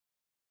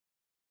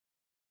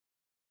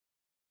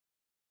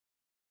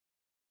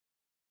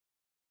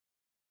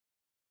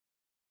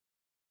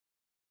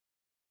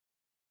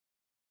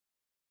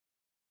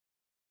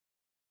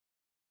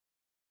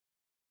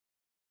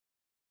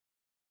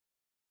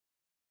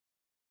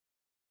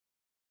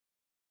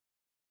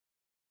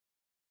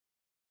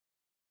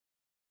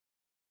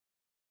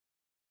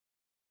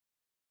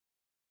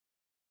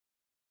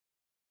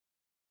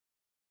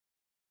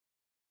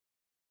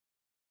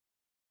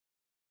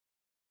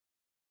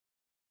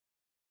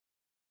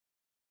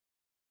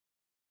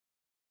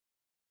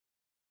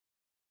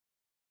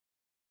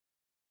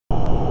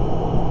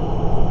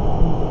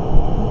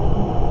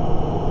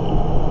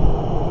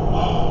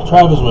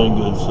Travis doing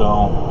good.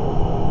 So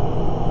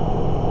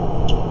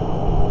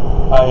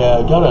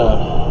I got a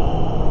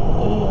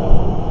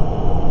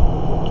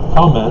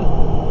comment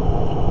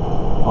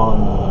on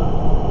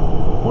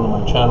one of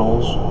my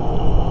channels,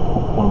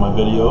 one of my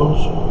videos,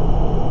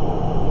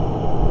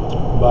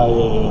 by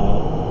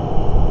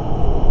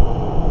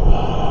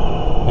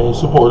a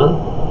supporter.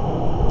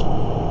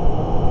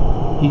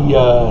 He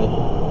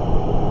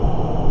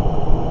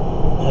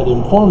had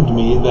informed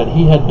me that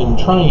he had been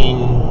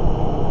trying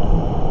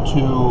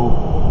to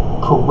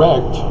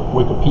correct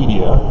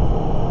Wikipedia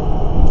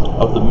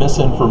of the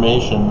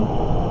misinformation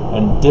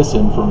and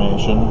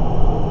disinformation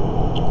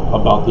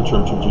about the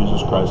Church of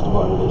Jesus Christ of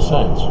Latter-day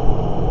Saints.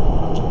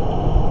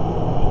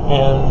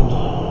 And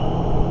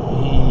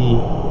he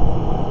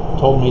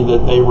told me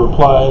that they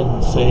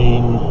replied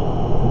saying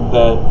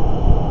that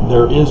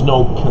there is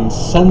no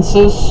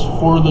consensus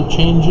for the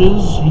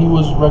changes he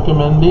was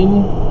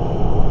recommending.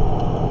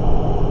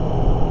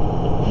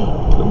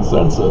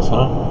 Consensus,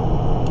 huh?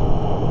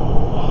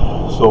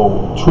 So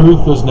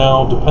truth is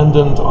now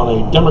dependent on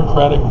a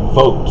democratic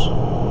vote.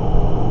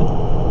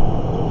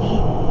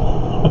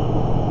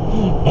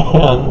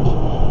 And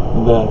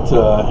that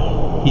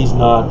he's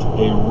not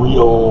a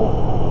real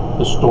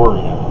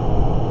historian.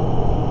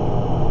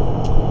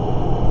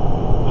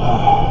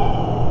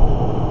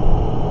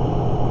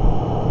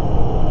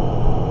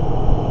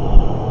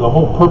 The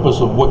whole purpose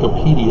of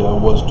Wikipedia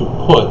was to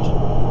put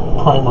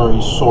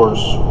primary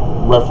source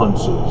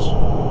references.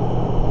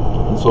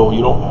 And so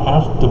you don't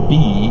have to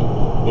be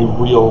a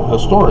real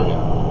historian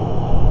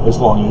as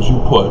long as you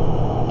put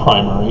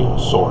primary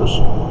source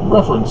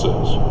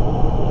references.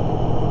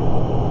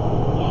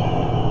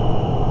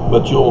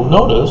 But you'll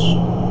notice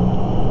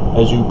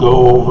as you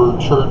go over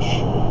church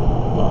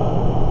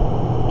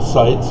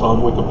sites on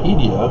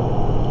Wikipedia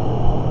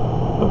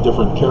of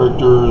different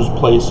characters,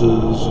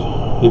 places,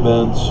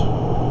 events,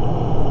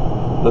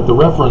 that the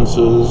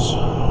references,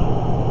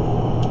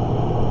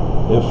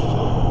 if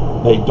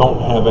they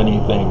don't have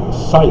anything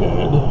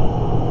cited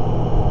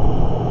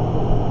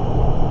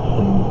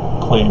and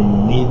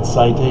claim need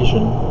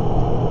citation,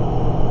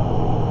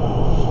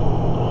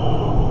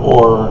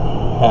 or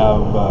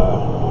have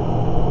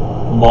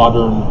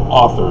modern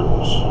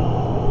authors.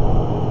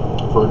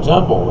 For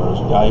example, there's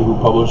a guy who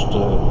published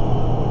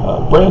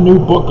a brand new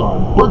book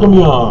on Brigham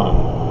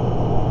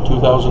Young,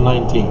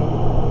 2019.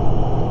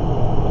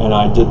 And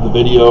I did the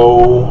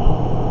video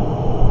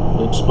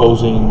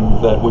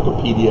exposing that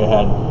Wikipedia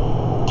had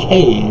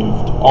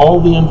caved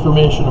all the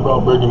information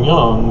about Brigham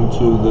Young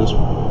to this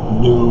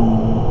new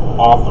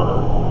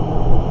author.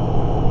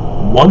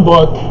 One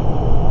book,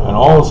 and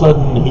all of a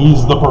sudden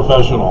he's the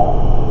professional.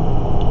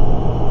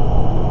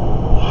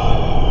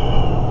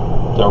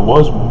 There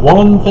was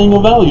one thing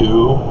of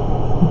value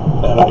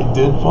that I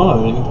did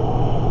find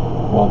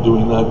while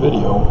doing that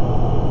video.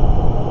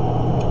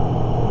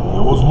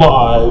 It was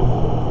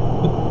live.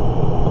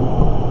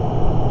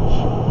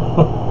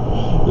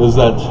 Is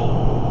that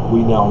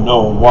we now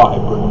know why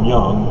Brigham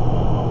Young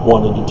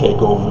wanted to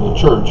take over the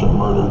church and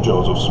murder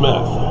Joseph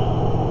Smith.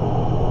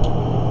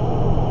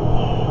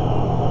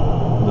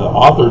 The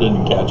author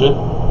didn't catch it.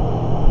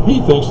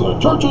 He thinks the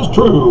church is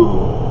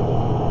true.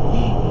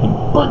 And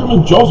Brigham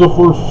and Joseph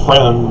were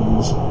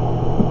friends.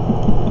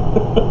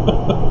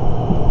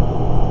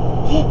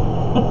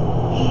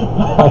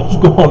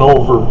 I've gone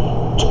over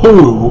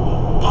 2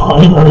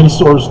 primary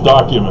source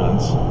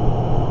documents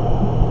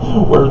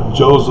where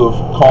Joseph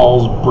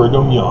calls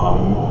Brigham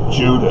Young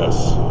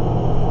Judas.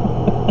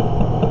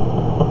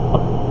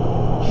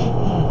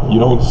 You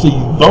don't see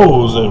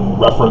those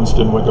referenced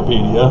in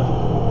Wikipedia.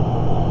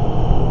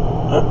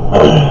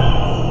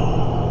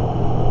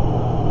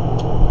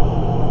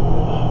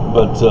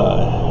 But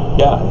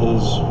yeah,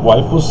 his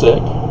wife was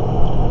sick,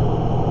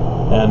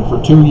 and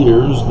for 2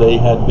 years they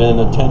had been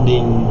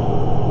attending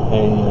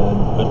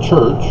a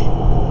church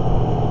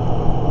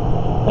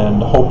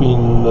and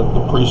hoping that the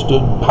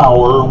priesthood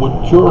power would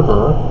cure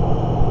her,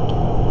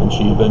 and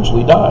she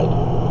eventually died.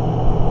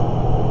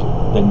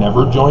 They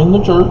never joined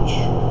the church.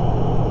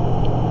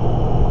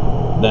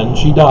 Then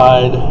she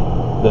died.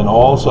 Then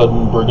all of a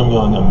sudden Brigham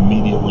Young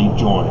immediately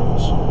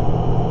joins.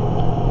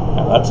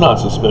 Now that's not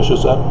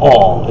suspicious at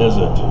all, is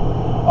it?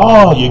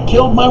 Oh, you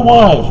killed my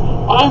wife.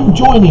 I'm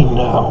joining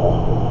now.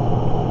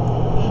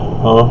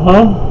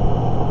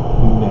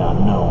 Yeah,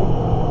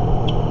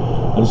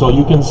 no. And so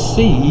you can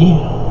see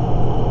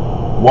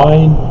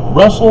why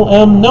Russell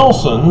M.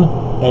 Nelson,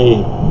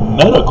 a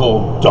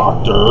medical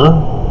doctor,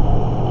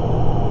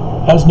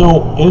 has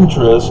no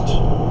interest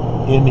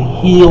in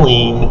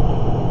healing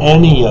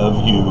any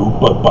of you,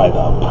 but by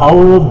the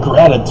power of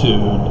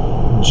gratitude,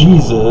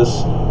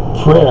 Jesus,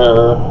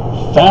 prayer,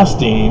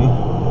 fasting,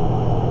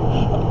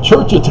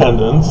 church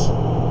attendance.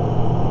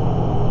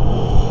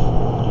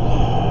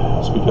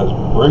 It's because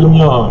Brigham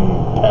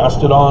Young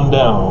passed it on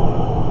down.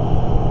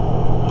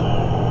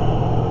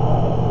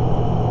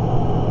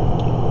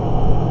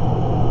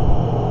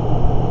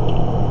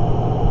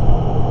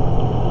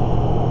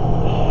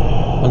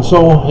 And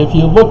so if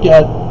you look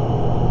at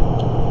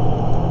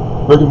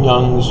Brigham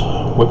Young's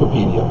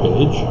Wikipedia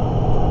page.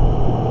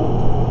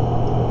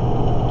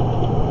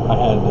 I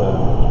had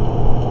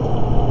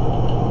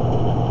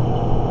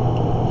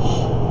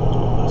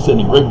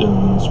Sidney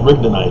Rigdon's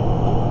Rigdonite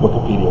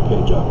Wikipedia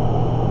page up,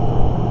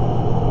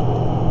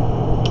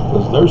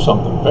 because there's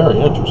something very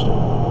interesting.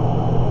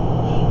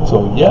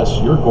 So yes,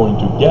 you're going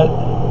to get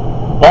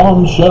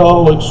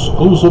bombshell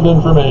exclusive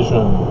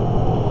information.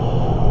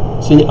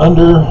 See,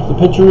 under the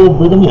picture of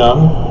Brigham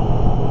Young,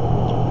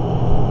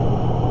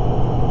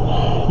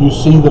 you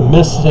see the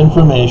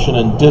misinformation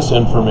and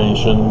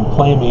disinformation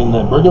claiming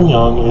that Brigham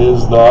Young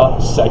is the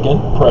second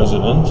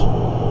president,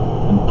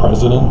 and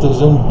president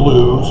is in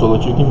blue so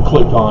that you can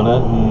click on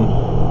it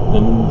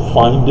and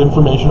find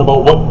information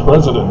about what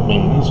president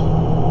means,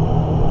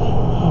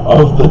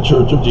 of the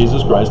Church of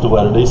Jesus Christ of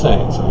Latter-day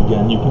Saints. And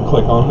again, you can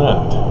click on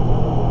that.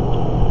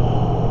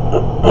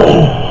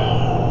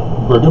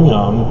 Brigham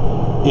Young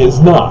is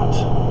not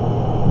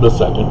the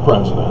second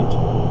president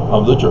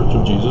of the Church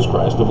of Jesus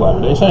Christ of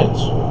Latter-day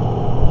Saints.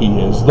 He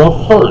is the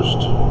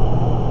first.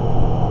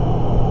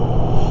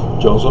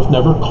 Joseph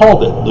never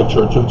called it the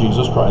Church of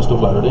Jesus Christ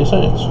of Latter-day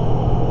Saints.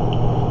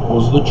 It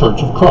was the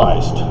Church of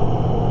Christ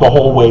the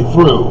whole way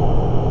through.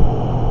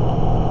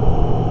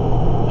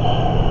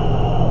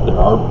 There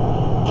are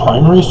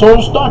primary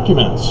source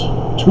documents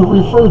to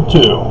refer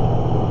to.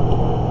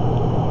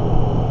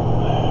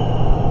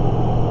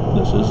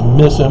 This is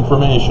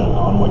misinformation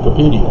on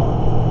Wikipedia.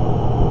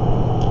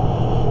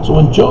 So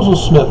when Joseph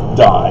Smith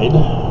died,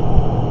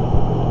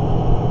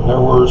 there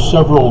were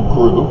several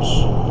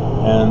groups,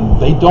 and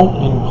they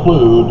don't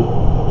include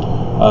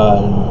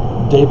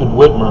David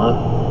Whitmer,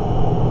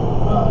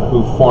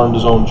 who formed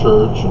his own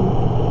church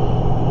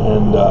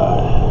and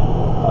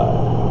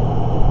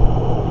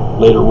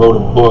later wrote a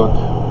book,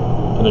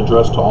 An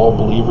Address to All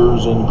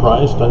Believers in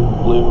Christ, I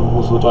believe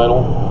was the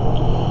title.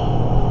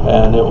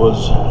 And it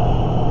was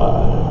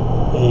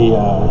a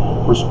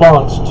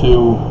response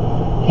to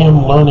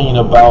him learning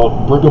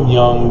about Brigham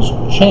Young's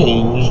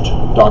changed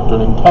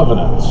Doctrine and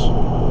Covenants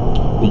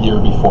the year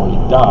before he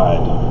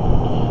died.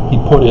 He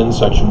put in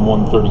section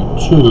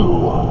 132,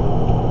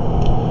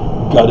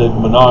 gutted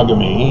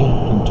monogamy,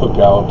 and took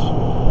out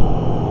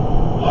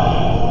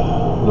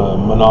the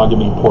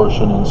monogamy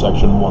portion in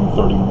section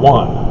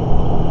 131.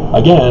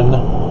 Again,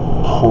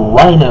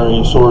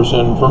 primary source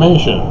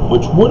information,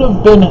 which would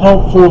have been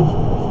helpful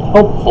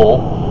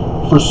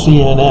for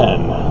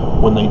CNN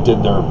when they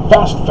did their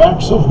Vast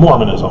Facts of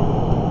Mormonism.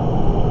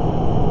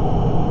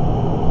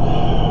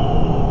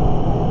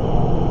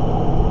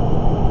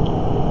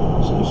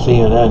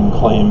 CNN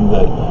claimed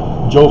that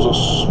Joseph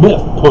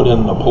Smith put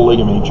in the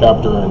polygamy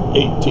chapter in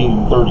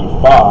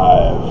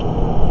 1835.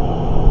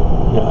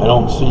 Yeah, I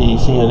don't see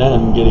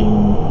CNN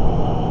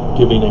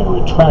giving a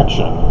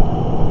retraction.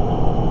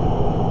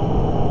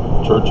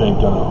 Church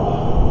ain't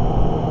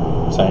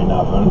gonna say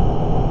nothing.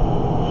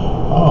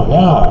 Oh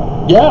yeah,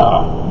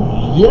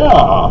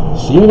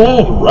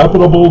 CNN,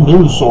 reputable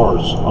news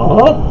source.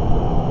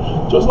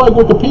 Just like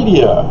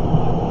Wikipedia.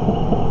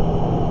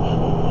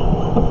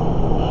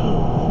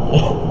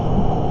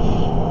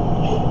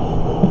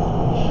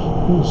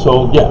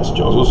 So yes,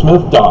 Joseph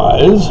Smith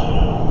dies,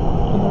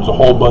 and there's a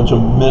whole bunch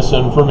of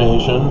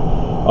misinformation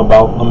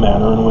about the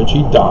manner in which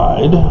he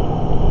died,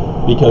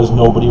 because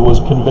nobody was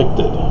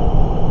convicted.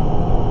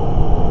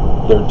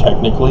 There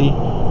technically,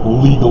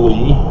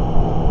 legally,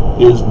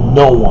 is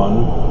no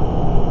one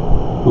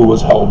who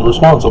was held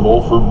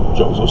responsible for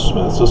Joseph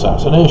Smith's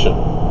assassination,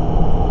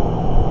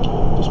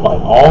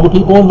 despite all the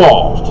people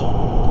involved.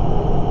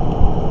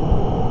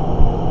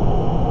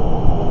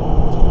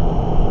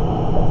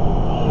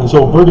 And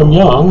so Brigham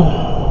Young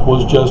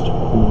was just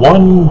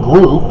one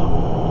group,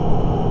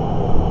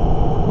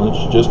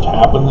 which just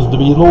happens to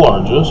be the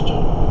largest,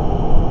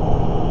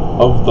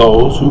 of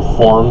those who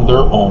formed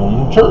their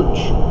own church.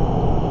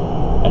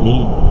 And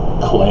he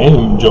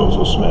claimed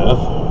Joseph Smith,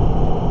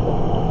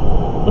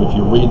 but if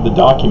you read the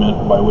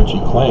document by which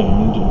he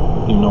claimed,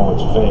 you know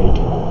it's fake.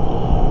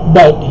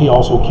 But he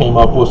also came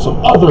up with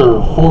some other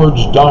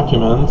forged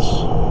documents.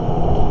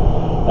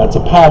 That's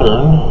a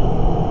pattern,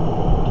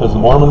 because the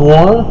Mormon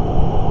War,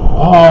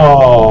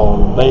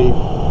 they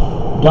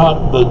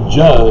got the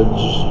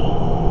judge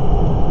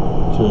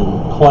to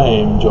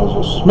claim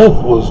Joseph Smith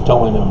was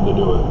telling him to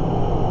do it.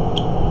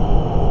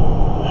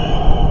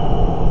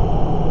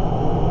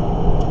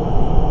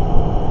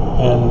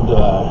 And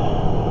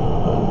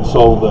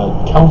so the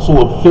Council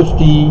of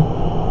 50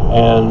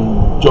 and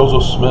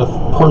Joseph Smith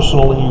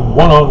personally,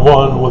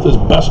 one-on-one with his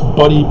best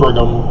buddy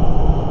Brigham,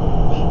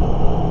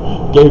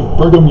 gave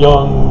Brigham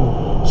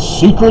Young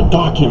secret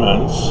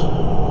documents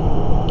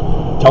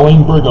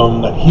telling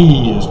Brigham that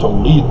he is to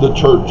lead the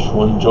church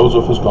when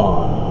Joseph is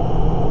gone.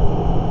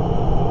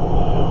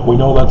 We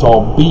know that's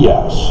all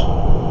BS.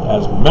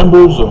 As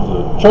members of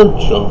the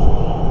church of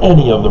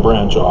any of the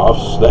branch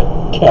offs that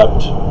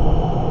kept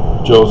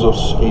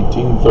Joseph's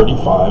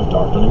 1835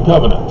 Doctrine and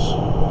Covenants.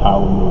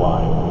 How do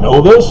I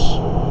know this?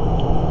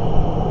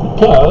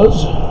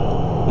 Because,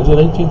 is it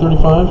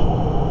 1835?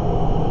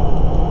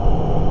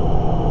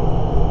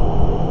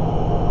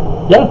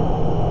 Yeah,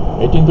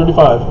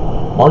 1835,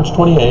 March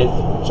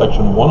 28th,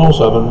 section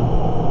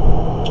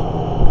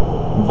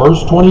 107,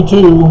 verse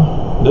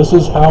 22. This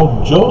is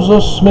how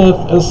Joseph Smith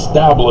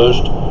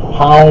established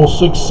how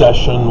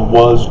succession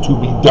was to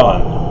be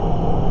done.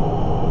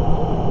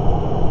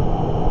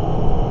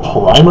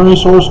 Primary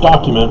source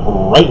document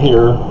right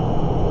here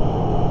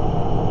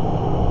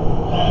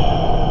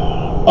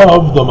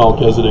of the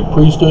Melchizedek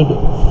priesthood,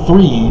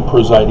 3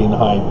 presiding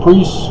high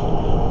priests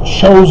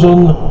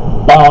chosen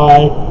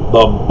by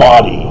the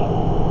body.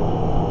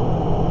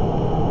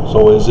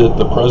 So is it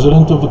the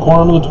president of the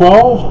Quorum of the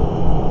 12?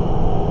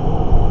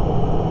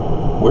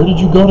 Where did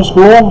you go to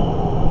school?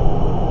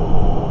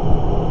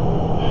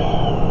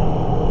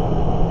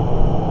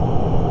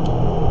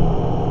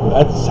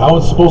 That's how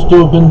it's supposed to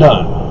have been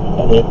done,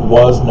 and it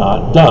was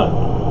not done.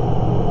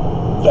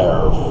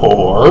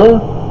 Therefore,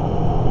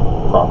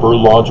 proper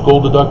logical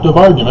deductive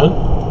argument,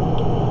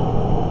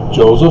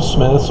 Joseph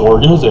Smith's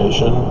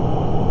organization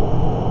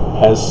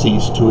has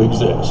ceased to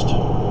exist.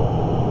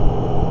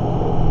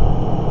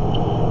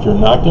 If you're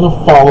not going to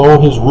follow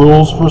his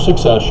rules for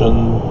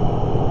succession,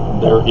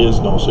 there is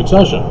no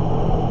succession.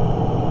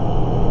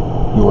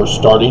 You are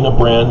starting a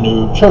brand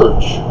new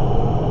church,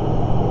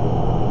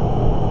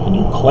 and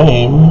you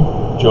claim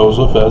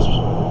Joseph as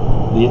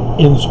the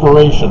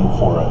inspiration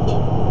for it.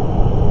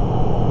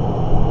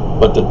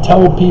 But to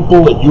tell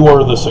people that you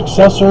are the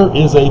successor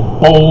is a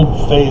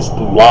bold-faced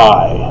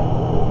lie.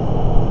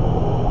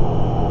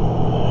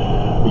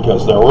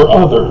 Because there were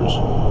others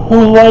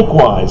who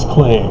likewise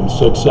claimed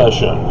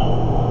succession,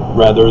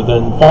 rather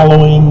than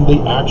following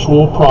the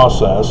actual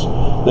process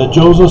that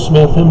Joseph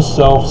Smith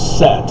himself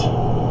set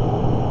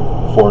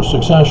for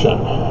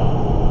succession.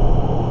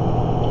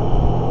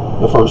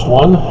 The first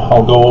one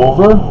I'll go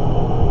over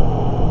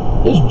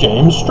is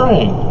James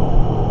Strang.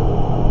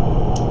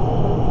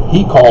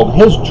 He called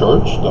his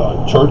church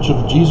the Church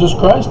of Jesus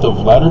Christ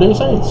of Latter-day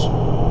Saints.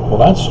 Well,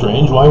 that's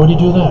strange. Why would he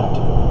do that?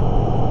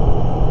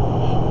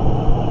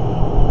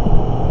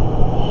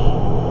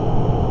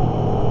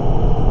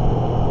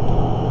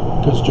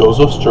 Because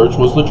Joseph's church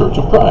was the Church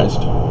of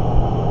Christ.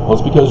 Well,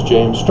 it's because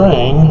James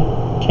Strang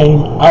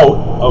came out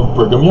of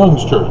Brigham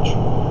Young's church.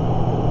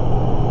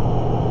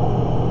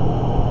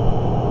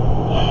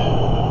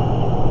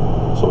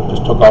 So it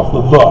just took off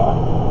the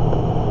 "the."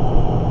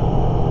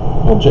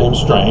 Well, James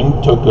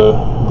Strang took a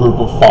group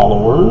of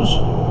followers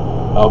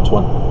out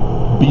to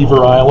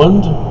Beaver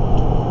Island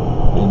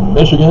in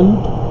Michigan.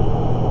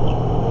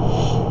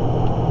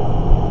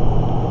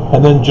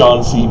 And then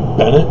John C.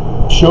 Bennett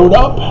showed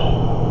up.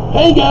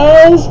 Hey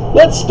guys,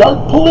 let's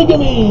start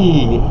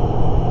polygamy!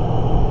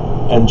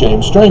 And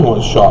James Strang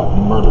was shot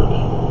and murdered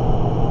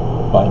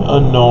by an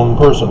unknown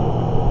person.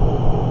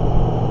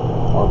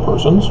 Or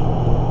persons.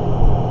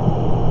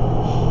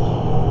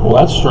 Well,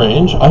 that's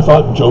strange. I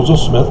thought Joseph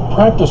Smith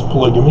practiced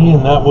polygamy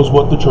and that was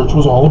what the church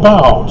was all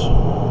about.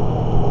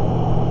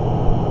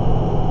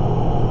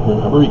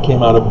 Remember, he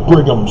came out of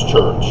Brigham's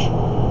church.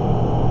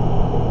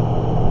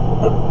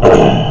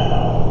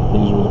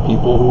 These were the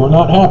people who were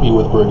not happy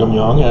with Brigham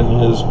Young and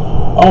his,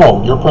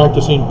 "Oh, you're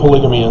practicing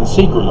polygamy in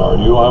secret, are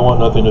you? I want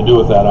nothing to do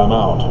with that, I'm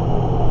out."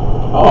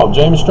 Oh,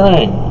 James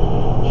Strang.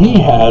 He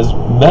has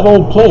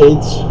metal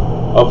plates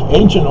of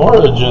ancient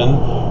origin,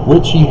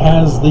 which he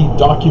has the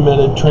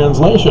documented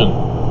translation.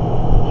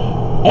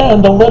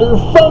 And a letter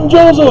from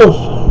Joseph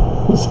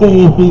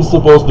saying he's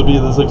supposed to be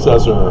the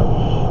successor.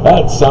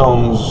 That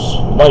sounds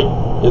like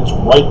it's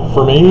right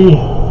for me.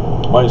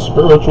 My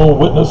spiritual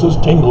witness is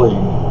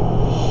tingling.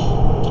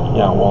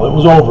 Yeah, well, it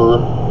was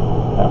over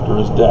after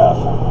his death.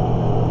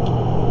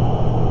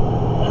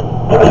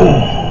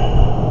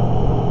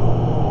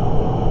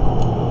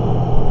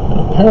 And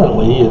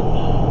apparently it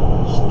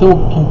still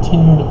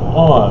continued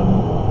on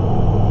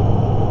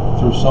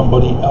through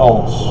somebody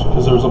else,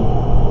 because there's a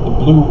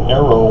blue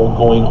arrow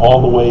going all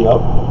the way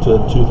up to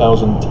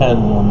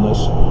 2010 when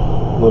this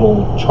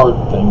little chart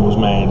thing was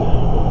made.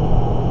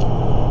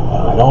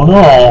 And I don't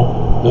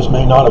know, this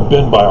may not have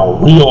been by a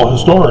real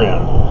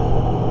historian.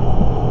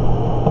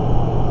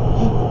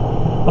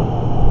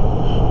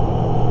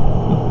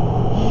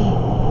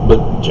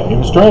 But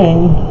James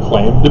Strang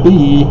claimed to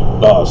be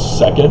the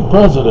second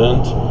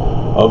president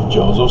of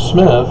Joseph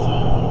Smith.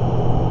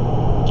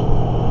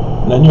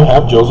 And then you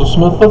have Joseph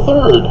Smith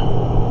III.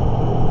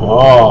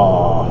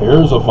 Oh,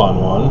 here's a fun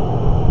one.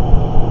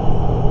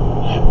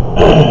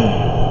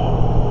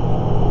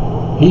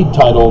 He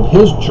titled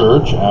his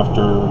church,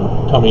 after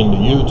coming to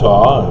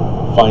Utah and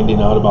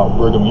finding out about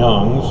Brigham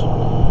Young's,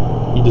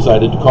 he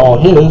decided to call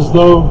his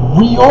the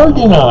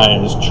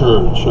Reorganized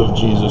Church of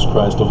Jesus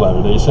Christ of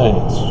Latter-day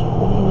Saints,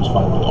 when he was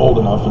finally old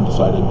enough and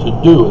decided to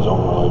do his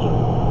own religion.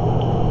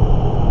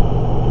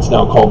 It's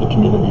now called the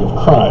Community of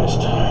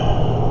Christ.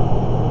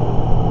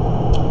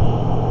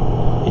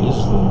 He's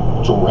the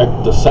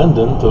direct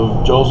descendant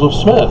of Joseph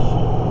Smith.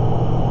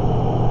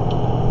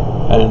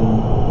 And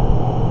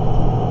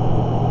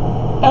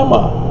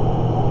Emma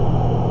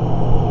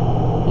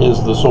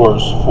is the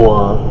source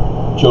for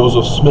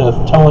Joseph Smith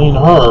telling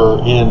her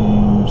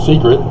in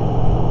secret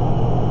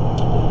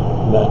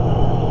that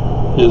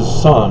his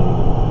son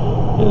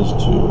is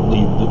to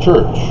lead the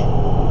church.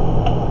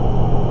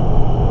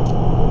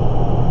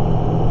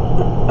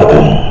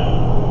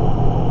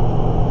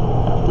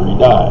 After he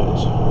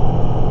dies.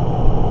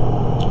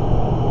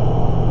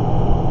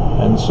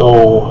 And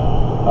so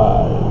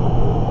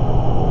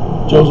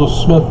Joseph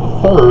Smith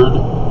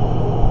III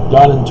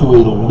got into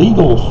a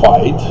legal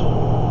fight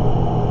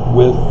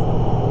with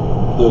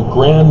the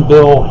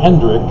Granville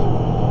Hendrick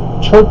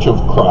Church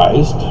of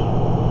Christ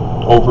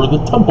over the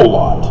temple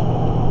lot.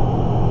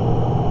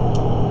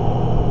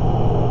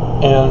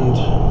 And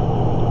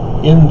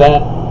in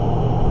that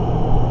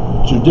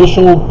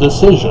judicial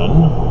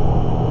decision,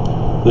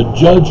 the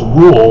judge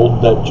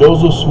ruled that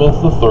Joseph Smith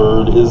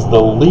III is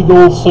the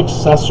legal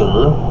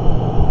successor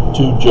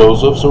to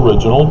Joseph's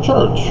original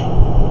church.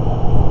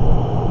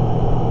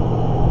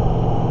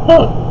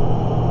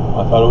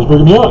 I thought it was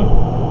Brigham Young.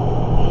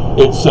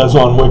 It says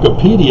on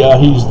Wikipedia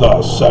he's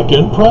the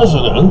second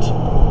president.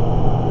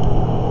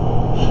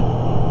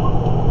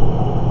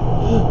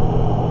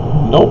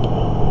 Nope.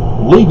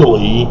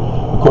 Legally,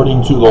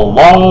 according to the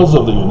laws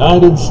of the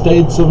United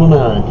States of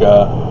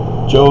America,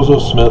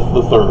 Joseph Smith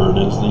III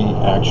is the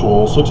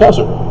actual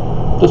successor,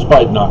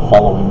 despite not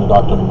following the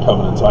Doctrine and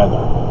Covenants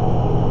either.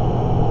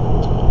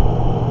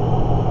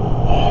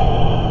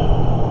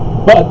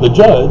 But the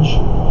judge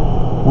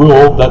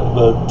ruled that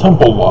the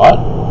temple lot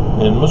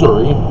in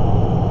Missouri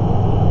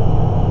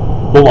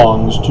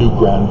belongs to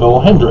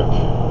Granville Hendrick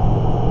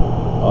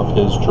of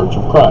his Church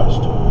of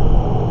Christ.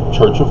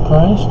 Church of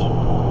Christ?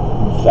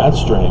 That's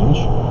strange.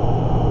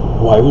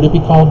 Why would it be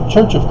called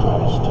Church of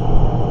Christ?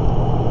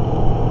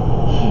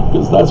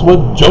 Because that's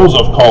what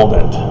Joseph called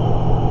it.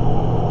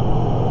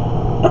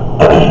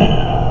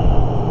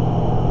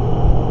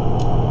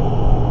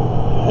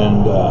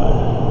 And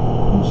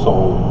so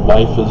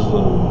life is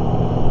a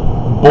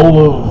bowl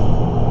of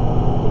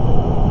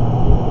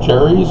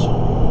cherries,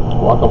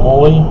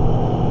 guacamole,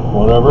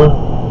 whatever.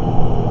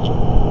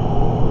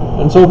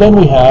 And so then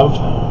we have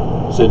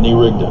Sidney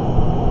Rigdon.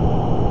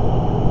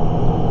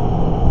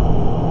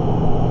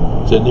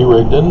 Sidney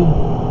Rigdon,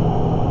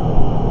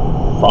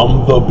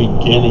 from the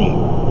beginning,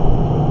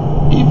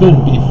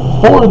 even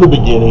before the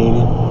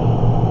beginning,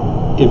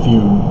 if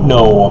you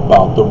know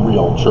about the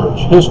real church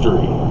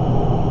history,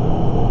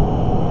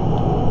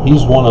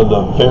 he's one of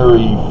the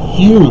very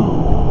few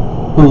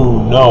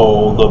who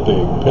know the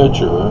big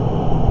picture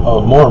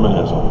of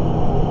Mormonism.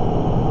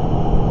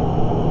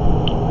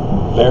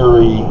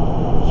 Very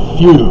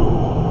few.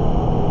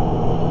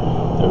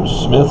 There's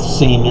Smith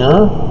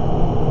Sr.,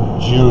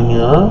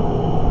 Jr.,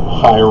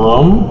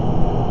 Hiram,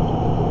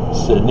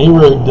 Sidney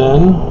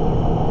Rigdon,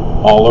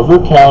 Oliver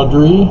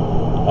Cowdery,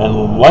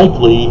 and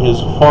likely his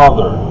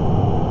father.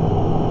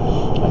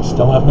 I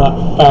still have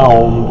not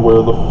found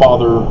where the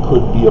father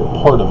could be a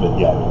part of it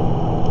yet.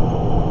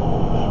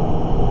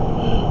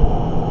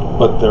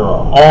 But there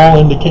are all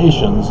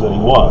indications that he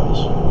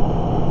was.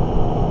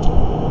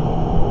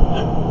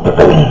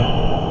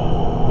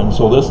 And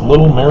so this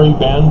little merry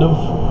band of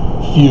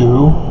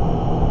few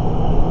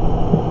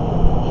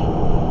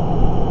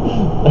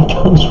that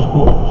comes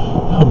from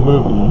a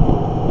movie.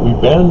 We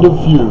band of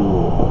few,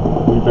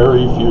 we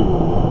very few.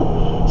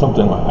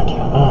 Something like I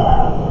can't.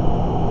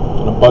 It's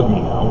gonna bug me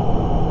now.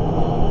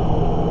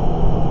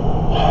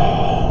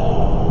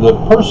 The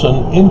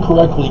person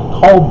incorrectly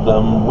called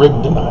them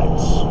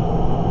Rigdonites.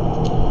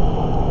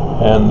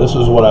 And this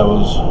is what I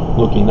was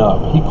looking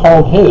up. He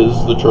called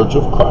his the Church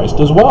of Christ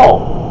as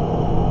well.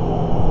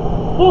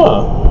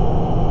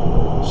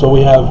 So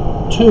we have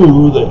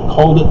two that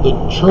called it the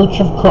Church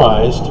of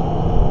Christ,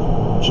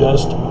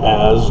 just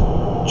as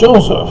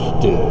Joseph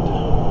did.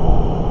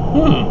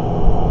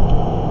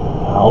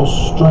 How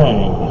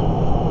strange.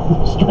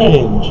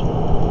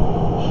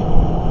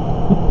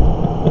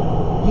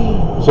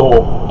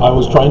 So I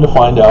was trying to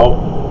find out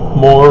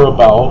more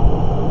about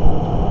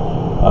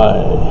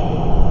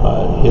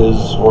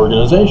his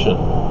organization.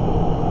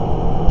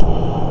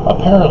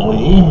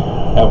 Apparently,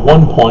 at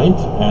one point,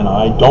 and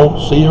I don't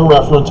see a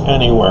reference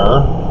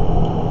anywhere,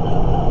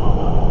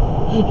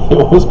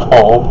 it was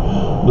called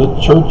the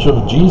Church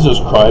of Jesus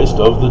Christ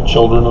of the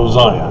Children of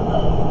Zion.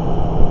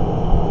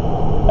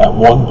 At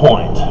one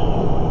point.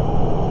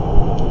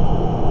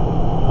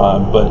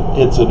 But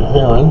its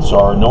adherents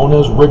are known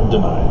as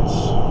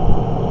Rigdonites.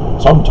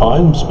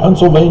 Sometimes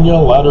Pennsylvania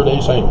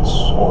Latter-day Saints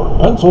or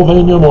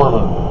Pennsylvania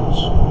Mormons.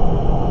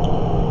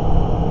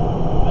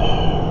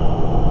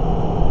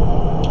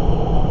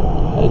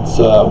 It's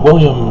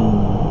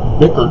William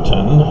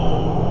Bickerton,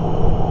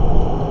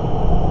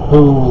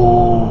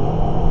 who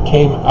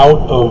came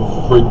out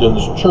of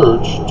Rigdon's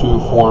church to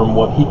form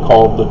what he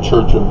called the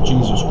Church of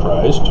Jesus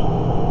Christ.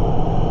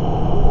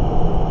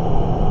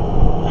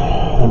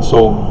 And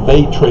so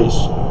they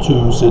trace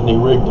to Sidney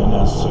Rigdon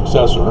as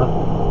successor.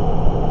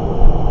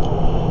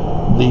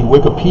 The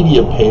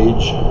Wikipedia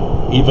page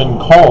even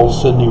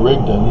calls Sidney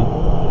Rigdon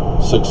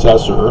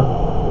successor,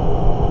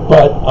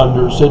 but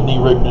under Sidney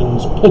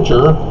Rigdon's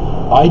picture,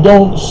 I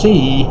don't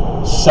see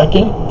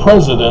second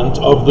president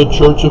of the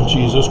Church of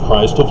Jesus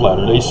Christ of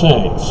Latter-day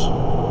Saints.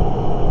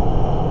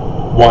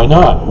 Why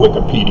not,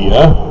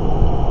 Wikipedia?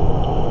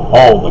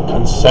 Oh, the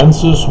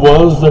consensus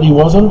was that he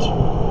wasn't?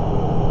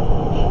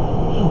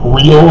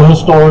 Real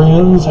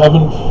historians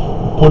haven't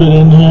put it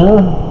in here?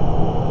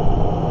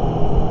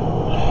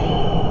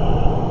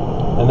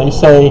 And they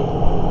say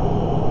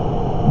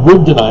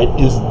Rigdonite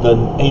is a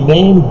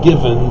name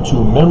given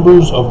to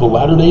members of the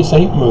Latter-day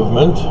Saint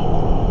movement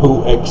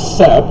who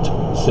accept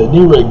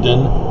Sidney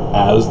Rigdon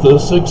as the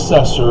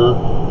successor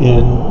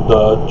in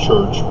the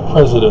church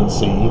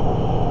presidency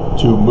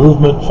to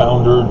movement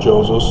founder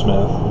Joseph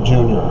Smith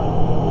Jr.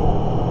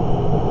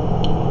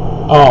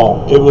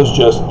 Oh, it was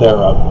just their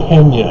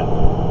opinion.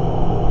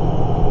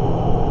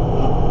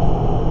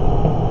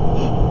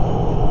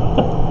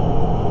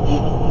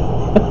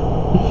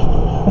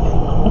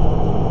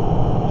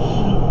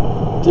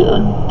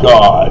 Dear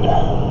God.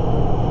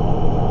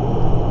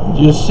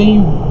 Do you see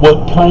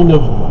what kind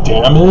of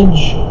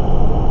damage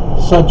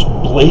such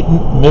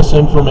blatant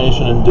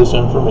misinformation and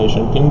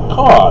disinformation can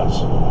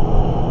cause?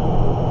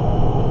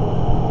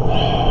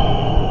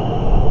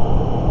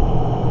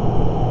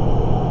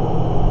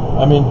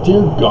 I mean,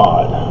 dear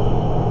God,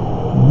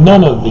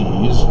 none of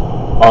these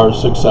are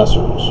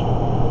successors.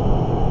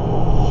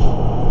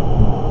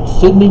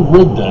 Sidney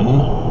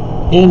Rigdon,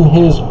 in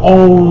his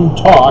own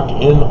talk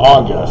in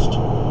August,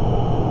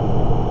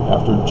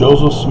 after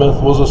Joseph Smith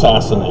was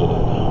assassinated,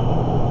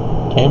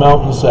 came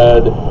out and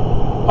said,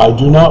 I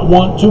do not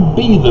want to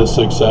be the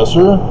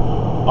successor.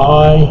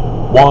 I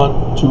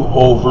want to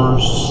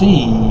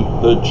oversee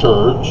the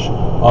church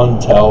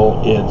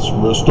until it's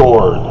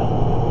restored.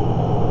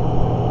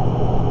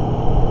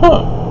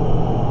 Huh.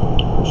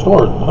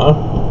 Restored, huh?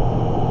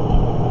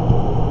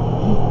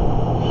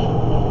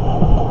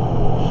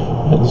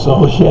 And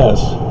so, yes,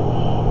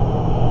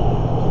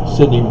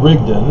 Sidney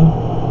Rigdon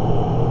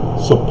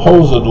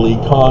supposedly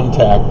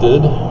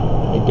contacted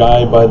a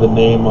guy by the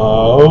name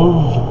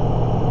of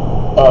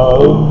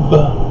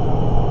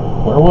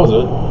where was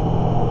it?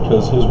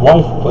 Because his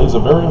wife plays a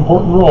very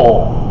important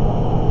role.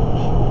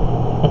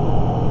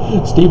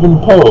 Stephen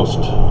Post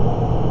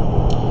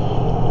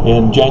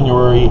in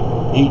January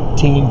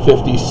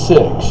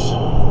 1856.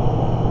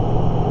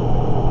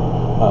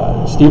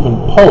 Stephen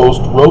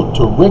Post wrote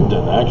to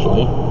Rigdon,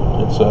 actually,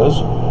 it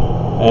says,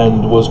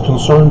 and was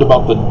concerned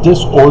about the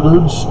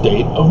disordered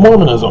state of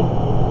Mormonism.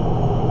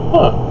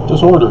 Huh,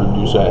 disordered,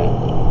 you say?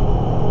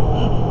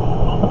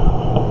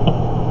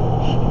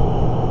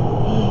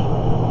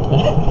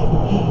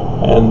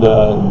 And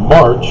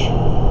March,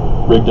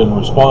 Rigdon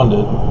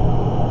responded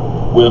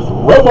with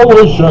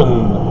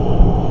revelation,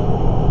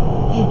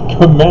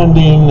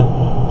 commanding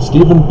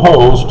Stephen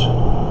Post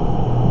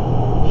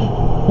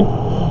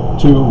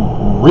to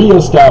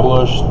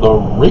reestablish the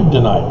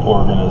Rigdonite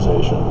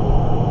organization.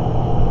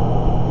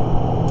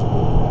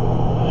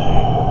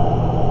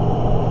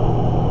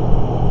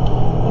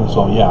 And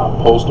so, yeah,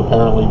 Post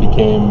apparently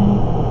became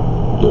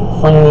good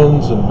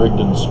friends and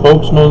Rigdon's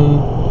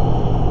spokesman.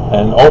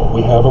 And, oh,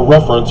 we have a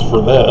reference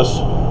for this.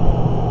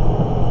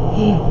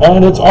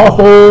 And its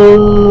author,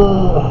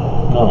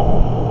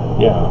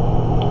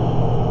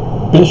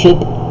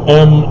 Bishop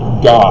M.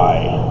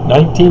 Guy,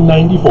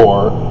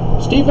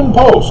 1994, Stephen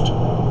Post,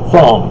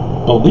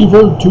 From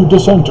Believer to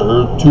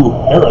Dissenter to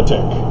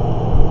Heretic.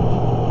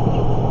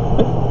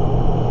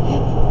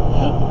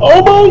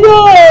 Oh my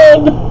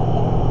God!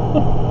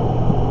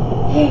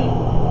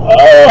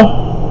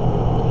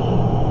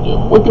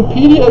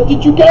 Wikipedia,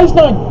 did you guys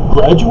not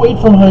graduate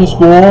from high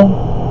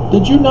school?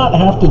 Did you not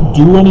have to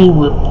do any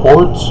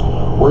reports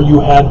where you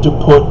had to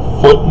put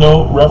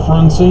footnote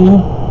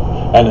referencing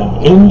and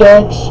an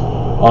index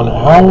on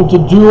how to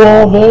do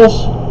all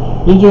this?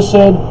 You just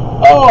said,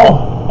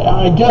 oh,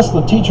 I guess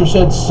the teacher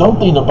said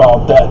something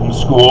about that in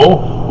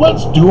school.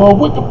 Let's do a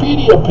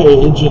Wikipedia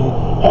page and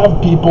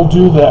have people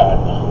do that.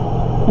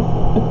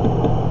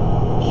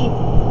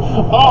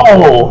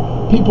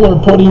 Oh, people are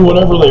putting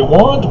whatever they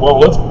want. Well,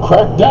 let's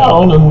crack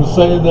down and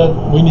say that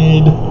we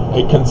need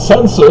a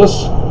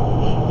consensus,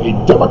 a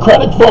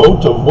democratic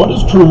vote of what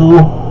is true,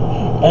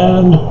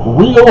 and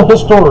real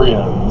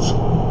historians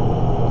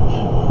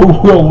who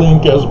will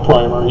link as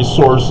primary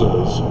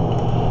sources.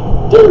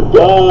 Dear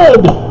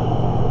God!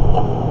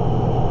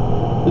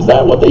 Is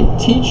that what they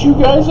teach you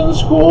guys in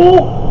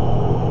school?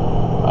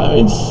 I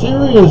mean,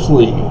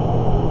 seriously.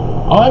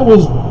 I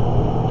was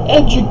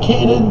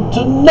educated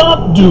to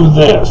not do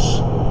this.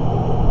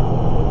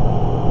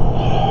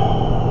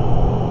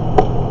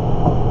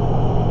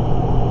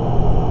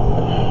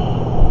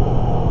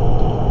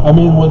 I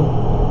mean,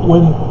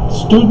 when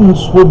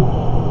students would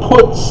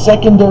put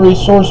secondary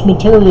source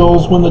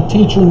materials when the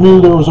teacher knew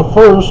there was a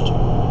first,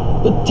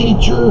 the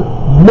teacher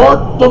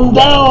marked them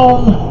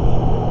down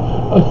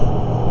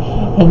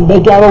and they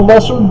got a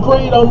lesser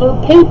grade on their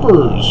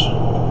papers.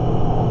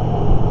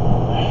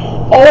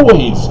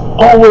 Always,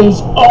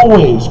 always,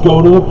 always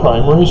go to the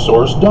primary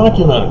source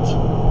document.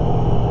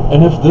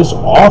 And if this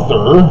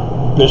author,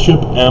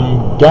 Bishop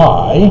M.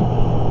 Guy,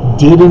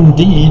 did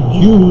indeed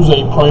use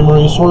a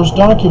primary source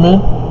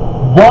document,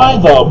 why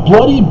the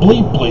bloody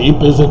bleep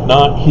bleep is it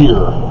not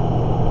here?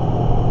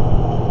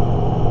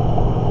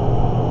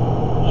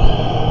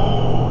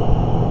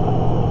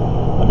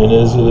 in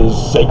his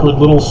sacred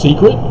little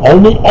secret,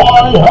 only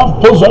I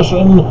have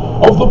possession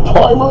of the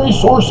primary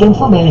source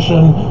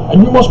information,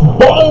 and you must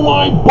buy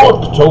my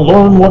book to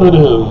learn what it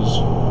is.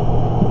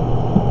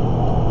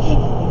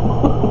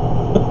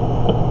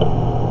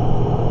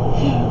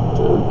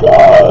 Dear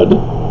God.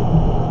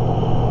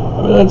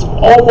 I mean, it's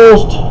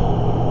almost,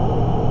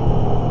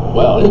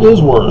 well, it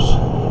is worse.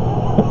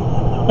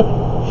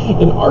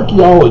 In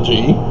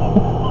archaeology,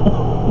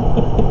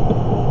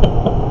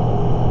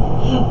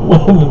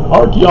 when an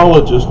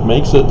archaeologist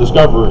makes a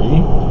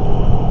discovery,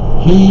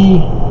 he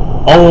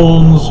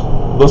owns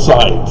the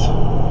site,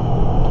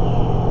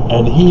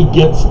 and he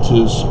gets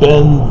to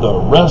spend the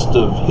rest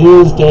of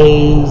his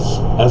days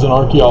as an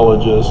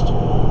archaeologist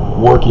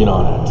working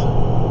on it,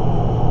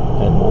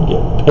 and will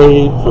get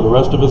paid for the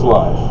rest of his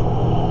life,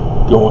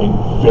 going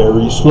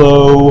very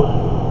slow,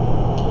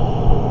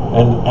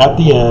 and at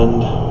the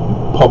end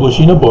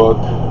publishing a book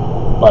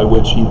by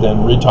which he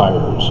then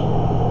retires.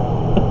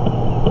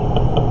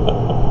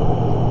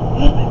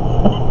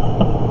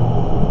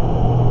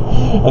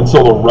 And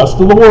so the rest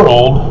of the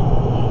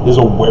world is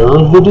aware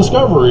of the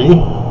discovery,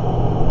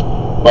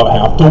 but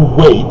have to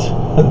wait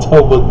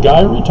until the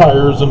guy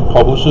retires and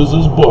publishes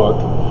his book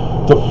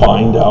to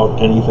find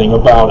out anything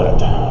about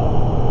it.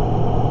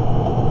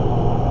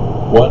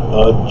 What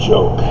a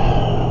joke.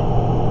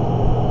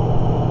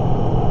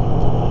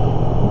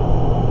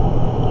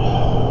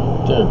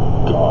 Dear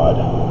God.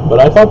 But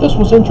I thought this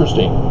was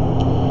interesting.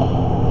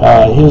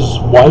 His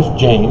wife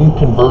Jane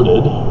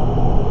converted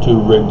to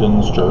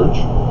Rigdon's church,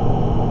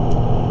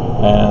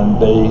 and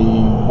they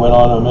went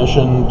on a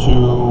mission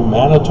to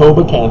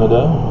Manitoba,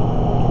 Canada,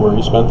 where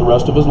he spent the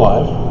rest of his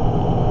life.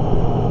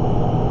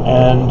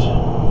 And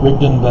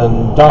Rigdon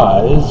then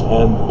dies,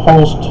 and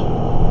Post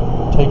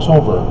takes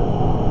over.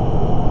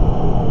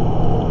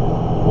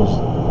 Was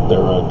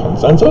there a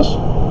consensus?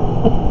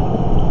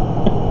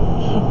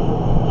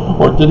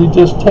 Or did he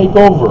just take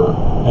over?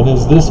 And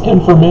is this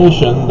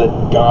information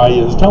that Guy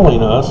is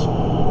telling us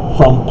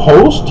from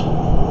Post?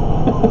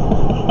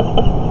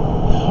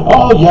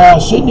 Oh yeah,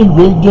 Sidney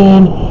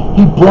Rigdon,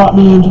 he brought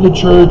me into the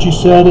church. He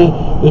said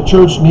the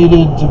church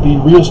needed to be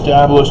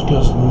reestablished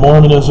because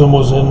Mormonism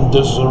was in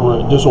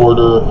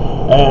disorder,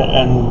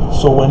 and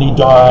so when he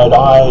died,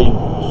 I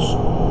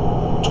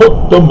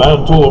took the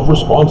mantle of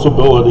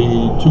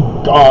responsibility to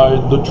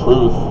guide the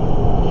truth.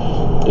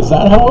 Is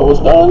that how it was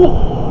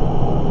done?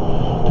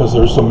 Because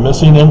there's some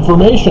missing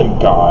information,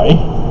 Guy.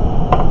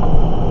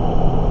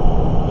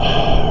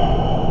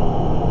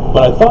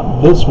 But I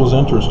thought this was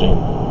interesting.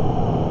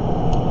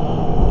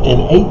 In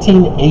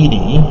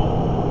 1880,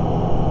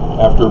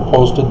 after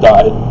Post had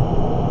died,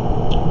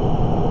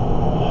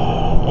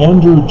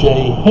 Andrew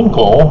J.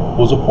 Hinkle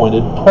was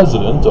appointed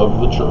president of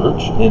the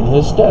church in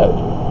his stead.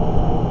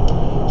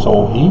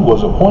 So he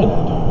was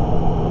appointed.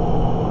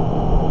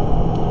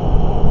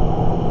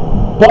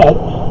 But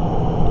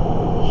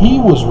he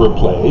was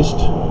replaced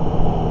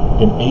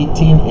in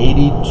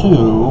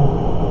 1882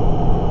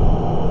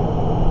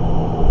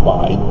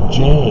 by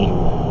Jane,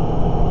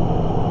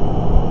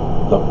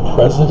 the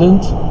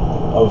president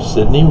of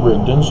Sidney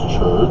Rigdon's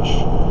church,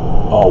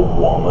 a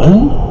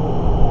woman?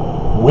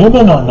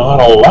 Women are not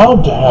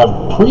allowed to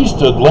have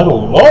priesthood, let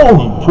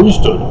alone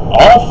priesthood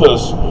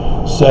office,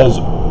 says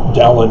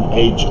Dallin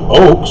H.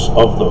 Oakes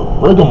of the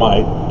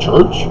Brighamite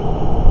Church.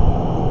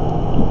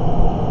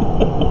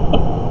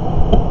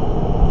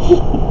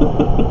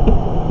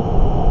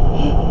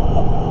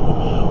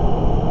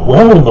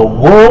 Where in the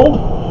world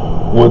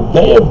would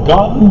they have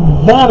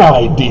gotten that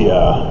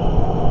idea?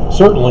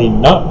 Certainly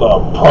not the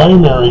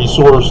primary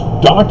source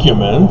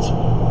document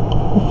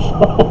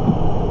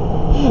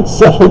from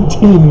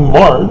 17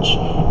 March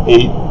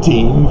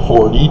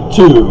 1842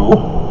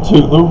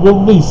 to the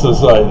Relief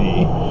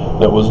Society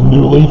that was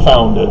newly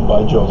founded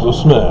by Joseph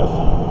Smith.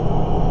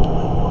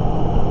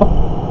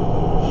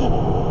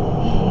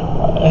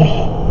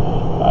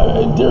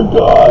 Dear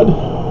God.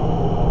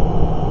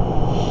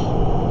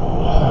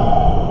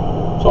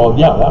 So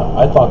yeah,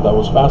 I thought that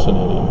was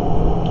fascinating.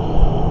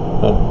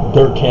 That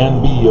there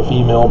can be a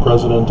female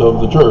president of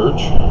the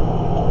church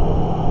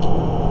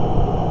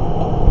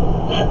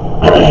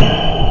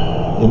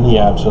in the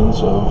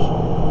absence of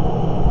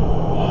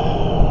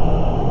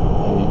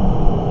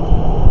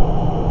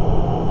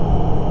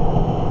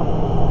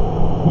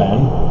a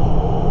man,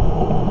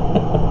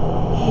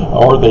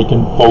 or they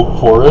can vote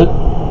for it.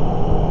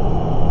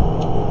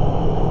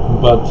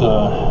 But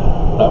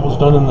that was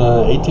done in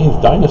the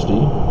 18th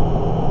dynasty.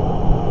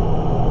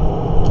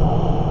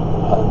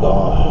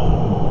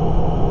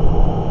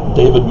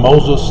 David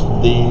Moses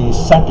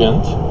II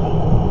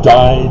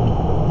died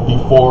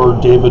before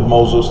David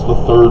Moses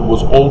III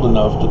was old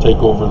enough to take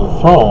over the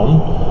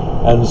throne,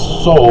 and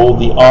so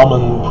the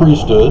Amun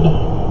priesthood,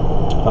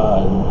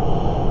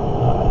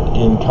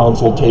 in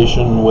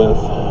consultation with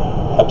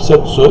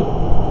Hatshepsut,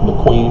 the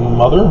Queen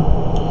Mother,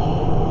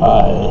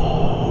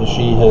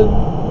 she had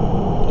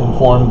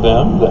informed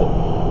them that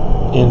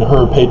in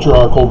her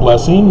patriarchal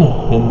blessing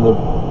in the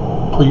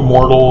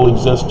premortal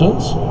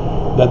existence,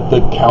 that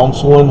the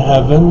council in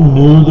heaven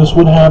knew this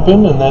would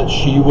happen and that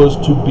she was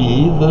to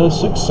be the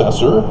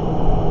successor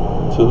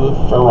to the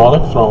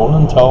pharaonic throne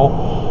until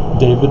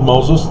David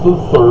Moses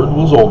III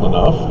was old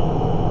enough.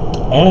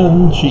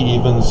 And she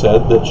even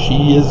said that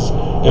she is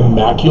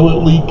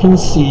immaculately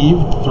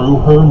conceived through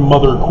her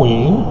mother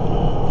queen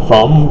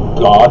from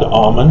God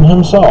Amen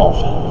himself,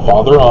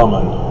 Father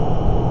Amen.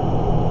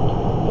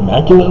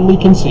 Immaculately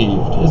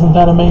conceived. Isn't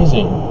that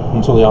amazing?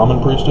 And so the Amen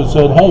priesthood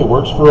said, hey,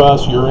 works for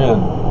us, you're in.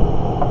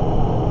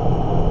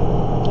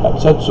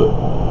 Hatshepsut,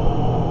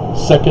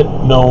 second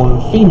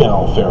known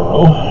female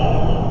pharaoh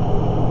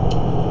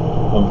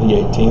of the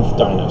 18th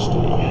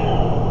dynasty.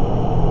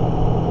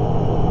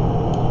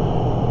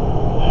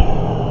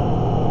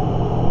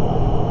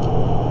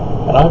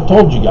 And I've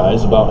told you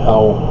guys about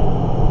how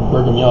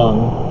Brigham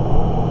Young,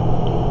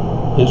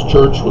 his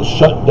church was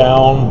shut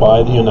down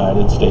by the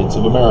United States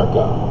of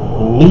America.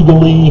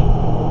 Legally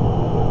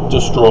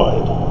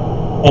destroyed,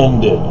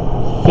 ended,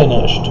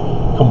 finished,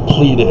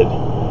 completed,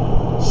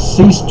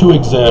 ceased to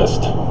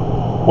exist.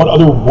 What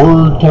other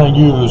word can I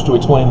use to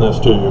explain this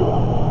to you?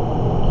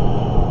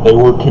 They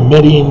were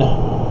committing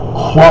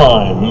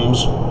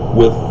crimes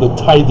with the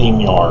tithing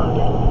yard.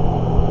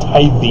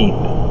 Tithing.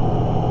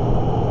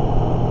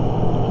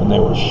 And they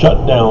were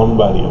shut down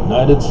by the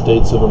United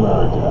States of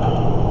America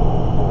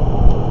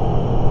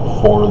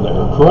for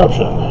their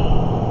corruption.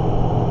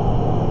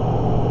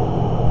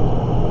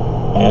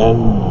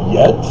 And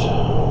yet,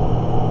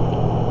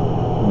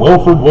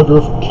 Wilford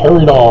Woodruff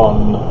carried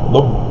on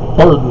the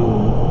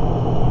burden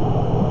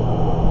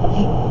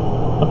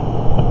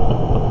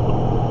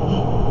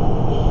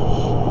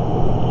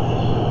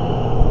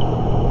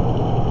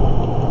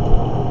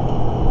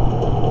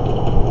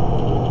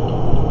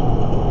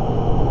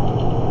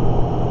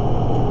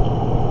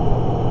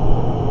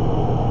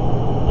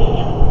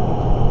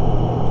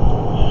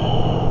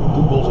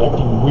Google's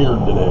acting weird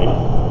today.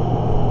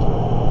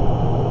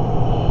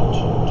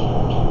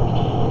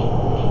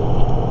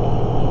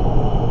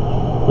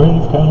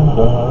 Brave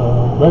Canada,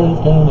 brave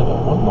Canada.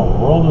 What in the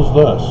world is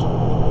this?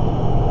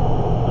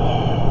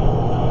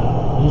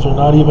 These are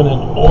not even in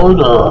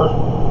order.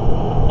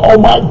 Oh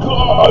my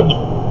God!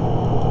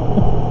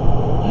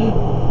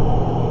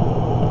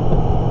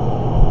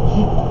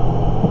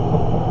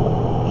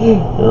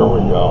 Here we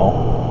go.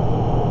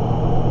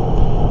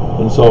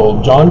 And so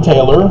John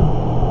Taylor,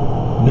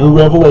 new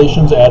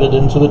revelations added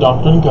into the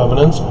Doctrine and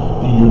Covenants.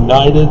 The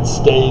United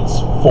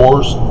States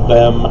forced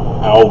them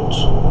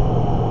out.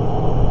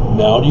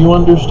 Now do you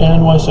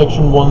understand why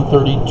Section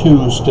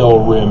 132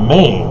 still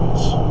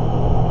remains?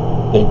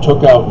 They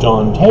took out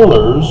John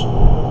Taylor's,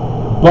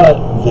 but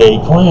they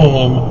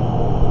claim,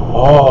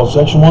 oh,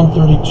 Section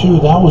 132,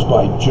 that was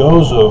by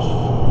Joseph,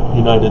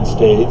 United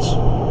States.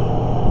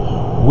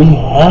 We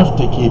have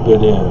to keep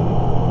it in.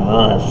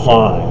 All right,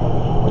 fine.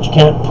 But you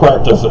can't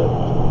practice it.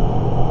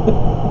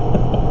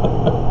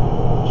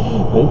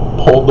 They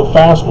pulled the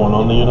fast one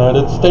on the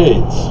United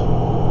States.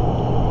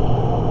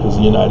 Because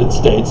the United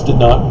States did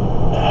not...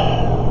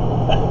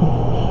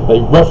 They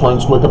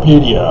referenced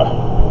Wikipedia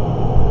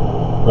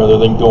rather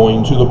than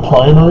going to the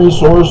primary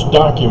source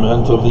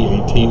document of the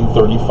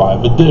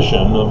 1835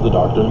 edition of the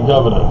Doctrine and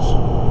Covenants.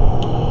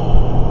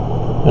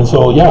 And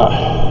so, yeah,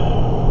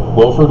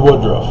 Wilford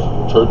Woodruff,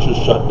 church is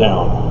shut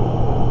down.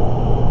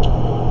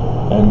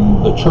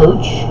 And the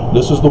church,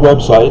 this is the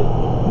website,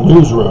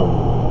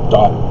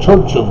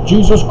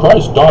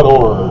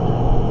 newsroom.churchofjesuschrist.org.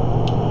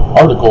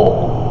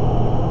 Article,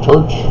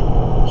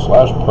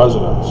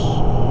 church/presidents,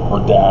 or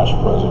dash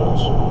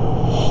presidents.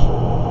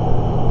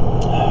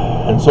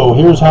 And so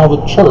here's how the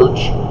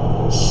church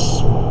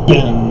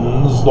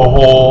spins the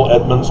whole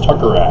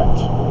Edmunds-Tucker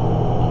Act.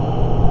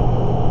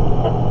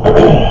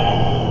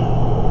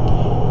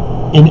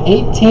 In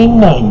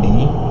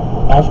 1890,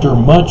 after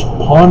much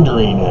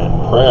pondering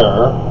and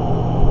prayer,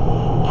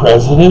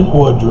 President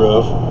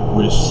Woodruff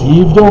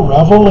received a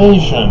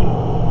revelation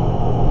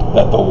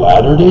that the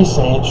Latter-day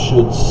Saints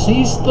should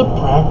cease the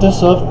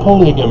practice of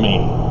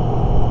polygamy.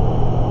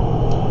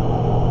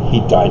 He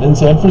died in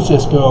San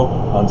Francisco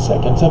on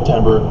 2nd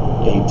September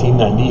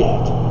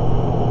 1898.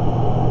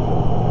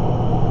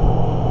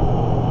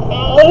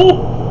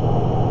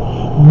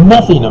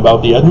 Nothing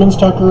about the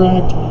Edmunds-Tucker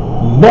Act,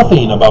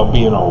 nothing about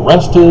being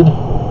arrested,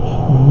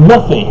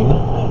 nothing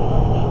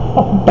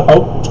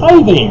about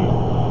tithing.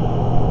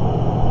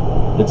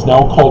 It's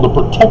now called a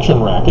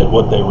protection racket,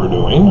 what they were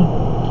doing,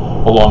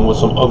 along with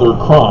some other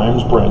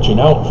crimes branching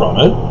out from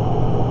it.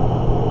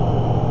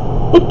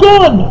 But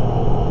gone!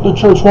 The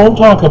church won't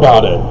talk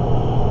about it.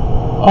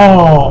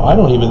 Oh, I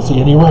don't even see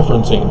any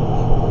referencing.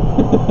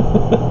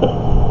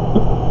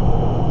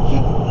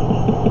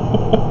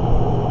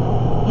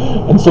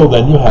 And so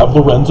then you have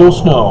Lorenzo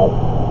Snow,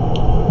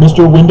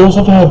 Mr. Windows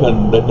of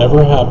Heaven that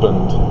never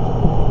happened.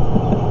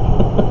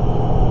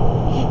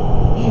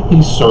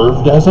 He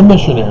served as a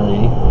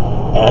missionary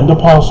and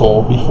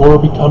apostle before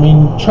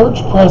becoming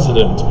church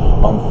president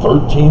on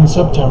 13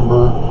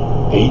 September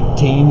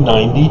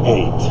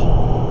 1898.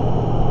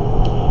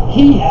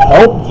 He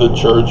helped the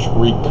church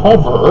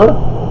recover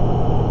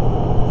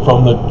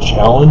from the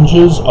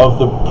challenges of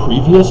the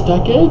previous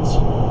decades?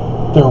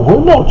 There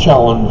were no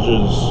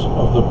challenges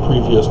of the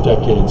previous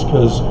decades,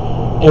 because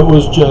it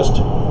was just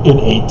in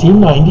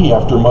 1890,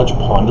 after much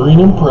pondering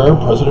and prayer,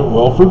 President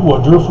Wilford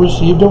Woodruff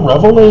received a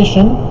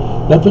revelation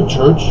that the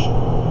Church,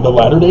 the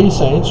Latter-day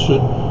Saints,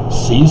 should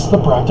cease the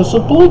practice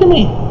of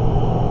polygamy.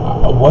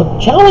 What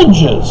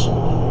challenges?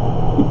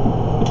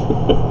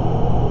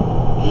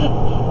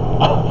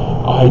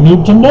 I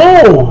need to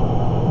know.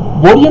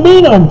 What do you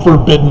mean I'm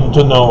forbidden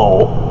to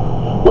know?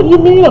 What do you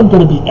mean I'm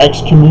going to be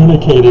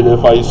excommunicated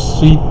if I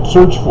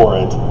search for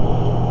it?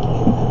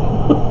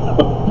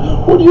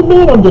 What do you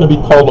mean I'm going to be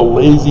called a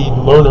lazy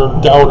learner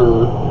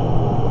doubter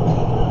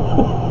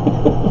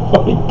if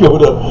I go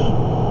to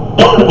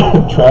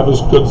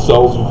Travis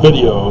Goodsell's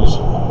videos?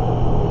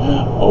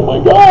 Oh my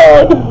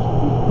God!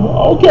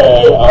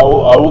 Okay, I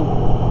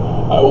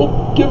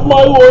will give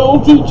my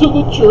loyalty to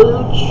the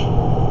Church.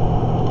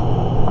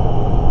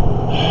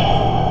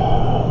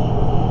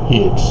 He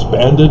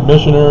expanded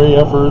missionary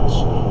efforts,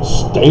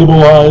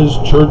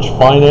 stabilized church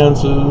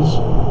finances.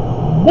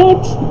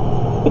 What?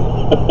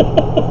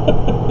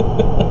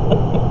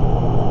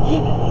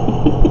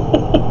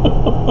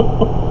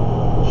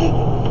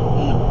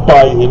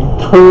 By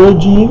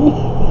encouraging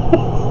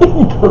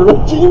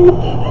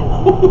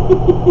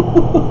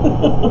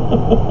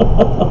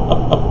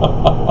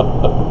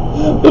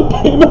the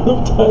payment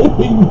of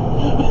tithing.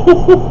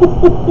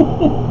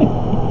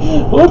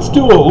 Let's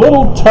do a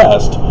little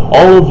test,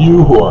 all of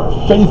you who are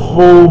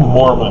faithful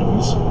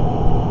Mormons.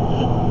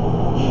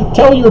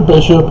 Tell your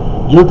bishop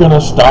you're going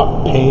to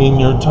stop paying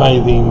your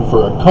tithing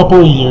for a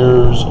couple of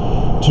years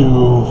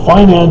to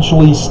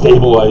financially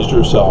stabilize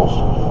yourself.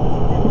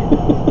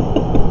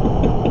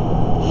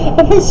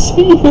 And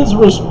see his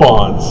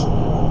response.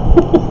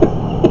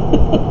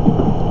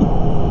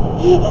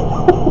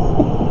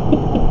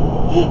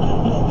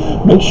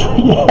 Make sure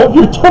you have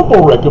your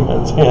temple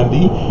recommends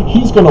handy.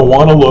 He's going to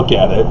want to look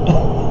at it.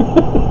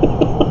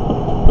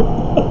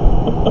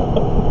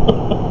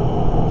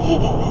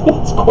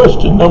 It's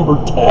question number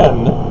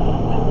 10.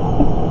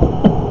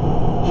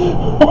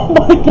 Oh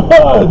my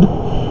God.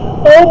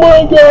 Oh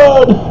my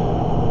God.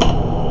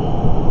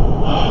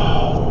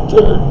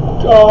 Dear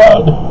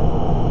God.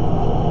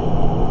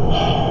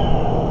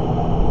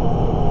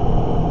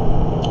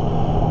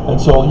 And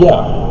so,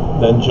 yeah,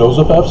 then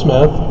Joseph F.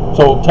 Smith.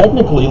 So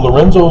technically,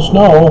 Lorenzo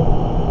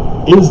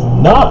Snow is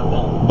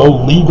not the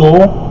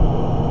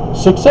legal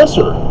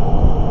successor,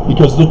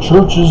 because the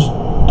church is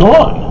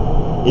gone.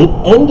 It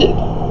ended.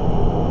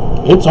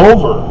 It's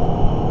over.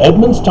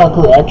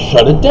 Edmunds-Tucker Act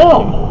shut it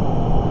down.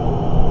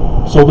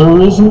 So there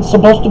isn't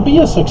supposed to be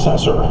a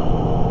successor.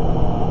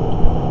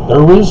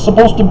 There is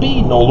supposed to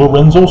be no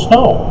Lorenzo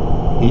Snow.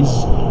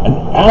 He's an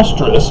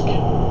asterisk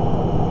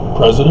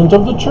president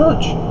of the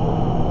church,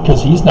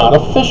 because he's not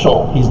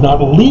official. He's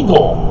not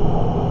legal.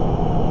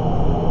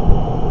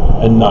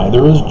 And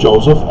neither is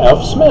Joseph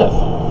F. Smith,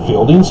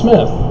 Fielding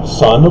Smith,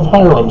 son of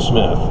Hiram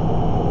Smith,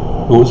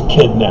 who was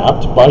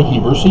kidnapped by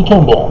Heber C.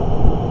 Kimball,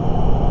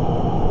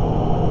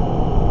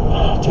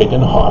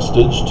 taken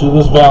hostage to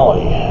this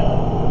valley.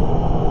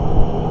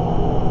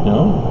 You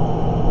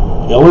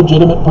know,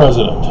 illegitimate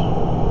president.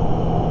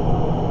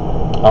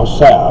 How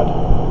sad.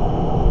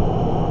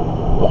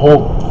 The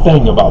whole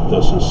thing about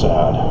this is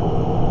sad.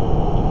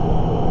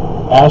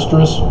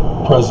 Asterisk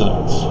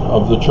presidents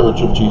of the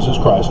Church of Jesus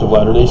Christ of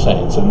Latter-day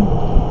Saints, and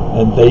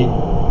they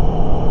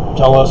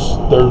tell us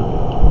their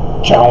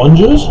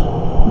challenges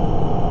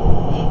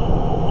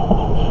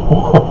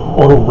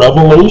or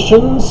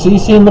revelations,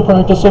 ceasing the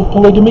practice of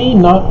polygamy,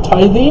 not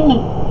tithing.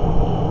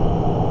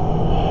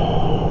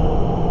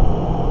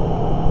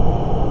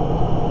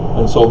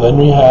 And so then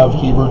we have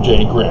Heber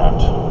J.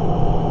 Grant,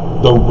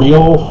 the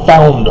real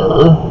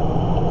founder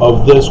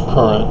of this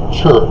current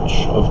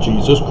Church of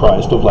Jesus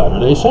Christ of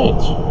Latter-day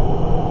Saints,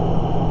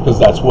 because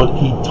that's what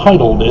he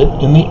titled it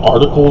in the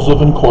Articles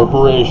of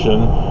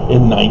Incorporation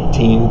in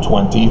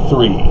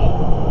 1923.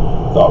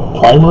 The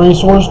primary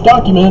source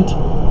document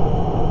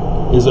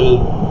is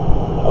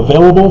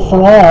available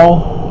for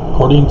all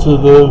according to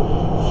the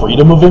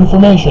Freedom of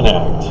Information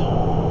Act,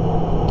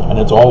 and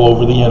it's all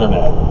over the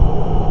internet.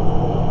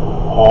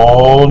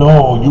 Oh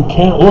no, you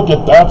can't look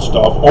at that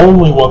stuff,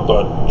 only what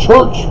the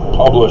church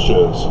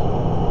publishes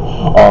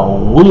are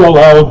we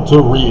allowed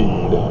to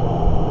read.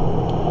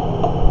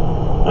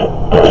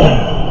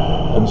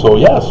 And so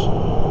yes,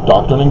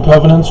 Doctrine and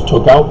Covenants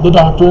took out the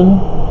doctrine.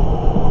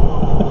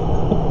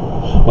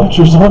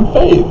 Lectures on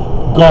Faith,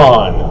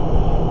 gone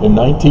in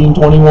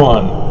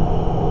 1921.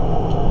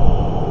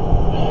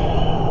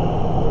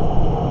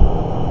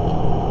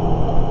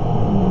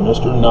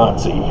 Mr.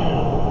 Nazi.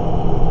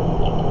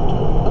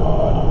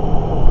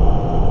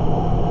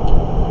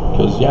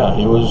 Because, yeah,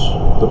 he was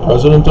the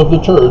president of the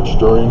church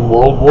during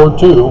World War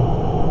II.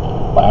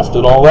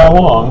 Lasted all that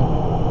long.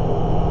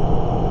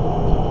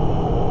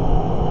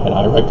 And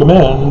I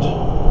recommend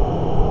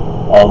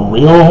a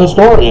real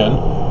historian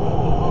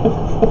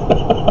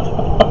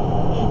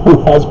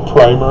who has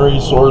primary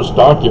source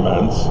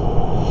documents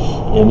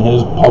in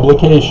his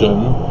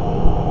publication,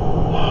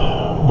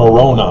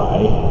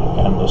 Moroni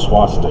and the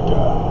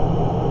swastika.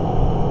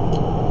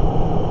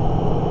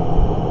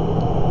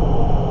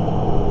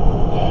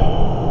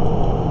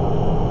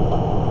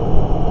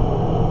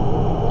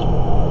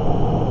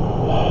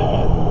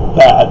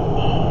 That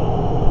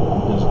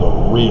is the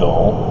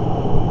real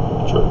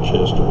church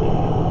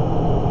history.